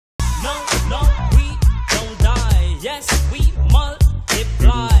No, no, we don't die. Yes, we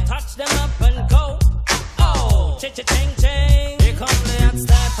multiply. Touch them up and go. Oh, cha-cha-ching-ching. Here come the hot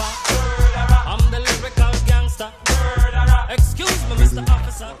stepper. I'm the lyrical gangster. Excuse me, Mr.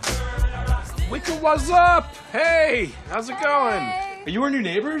 Officer. Wicca, what's up? Hey, how's it going? Hey. Are you our new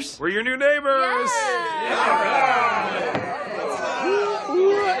neighbors? We're your new neighbors. Yeah.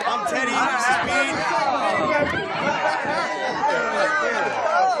 I'm Teddy. This is Pete.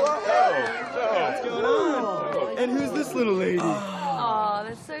 What's going on? And who's this little lady? Oh,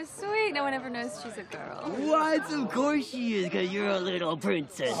 that's so sweet. No one ever knows she's a girl. What? Of course she is, because you're a little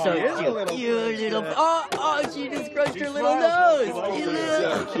princess, She is aren't a you? little You're a little... princess. Oh, she just crushed her little nose. You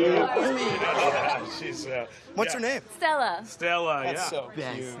little... She's, What's her name? Stella. Stella, yeah. So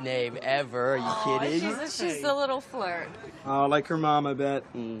Best name ever. Are you kidding? She's a little flirt. Oh, like her mom, I bet.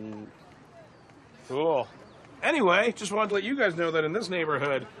 Cool. Anyway, just wanted to let you guys know that in this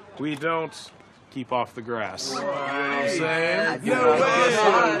neighborhood, we don't keep off the grass. You know what I'm saying? No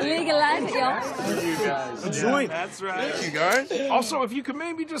way! Legalize it, y'all. You guys. A joint. That's right. Thank you, guys. Also, if you could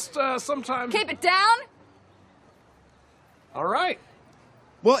maybe just sometime... Keep it down. All right.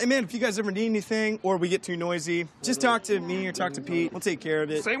 Well, hey, man, if you guys ever need anything or we get too noisy, just talk to me or talk to Pete. We'll take care of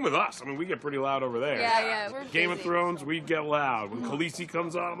it. Same with us. I mean, we get pretty loud over there. Yeah, we're Game of busy. Thrones, we get loud. When Khaleesi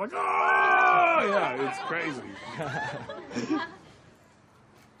comes on, I'm like, oh! Yeah, it's crazy.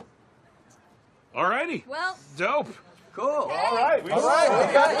 Alrighty. Well, Dope. Cool. All right. We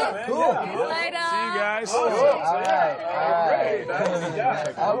got it. Cool. see you later. See you guys. All right.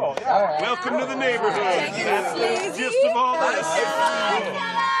 Welcome to the neighborhood. That's the gist of all this.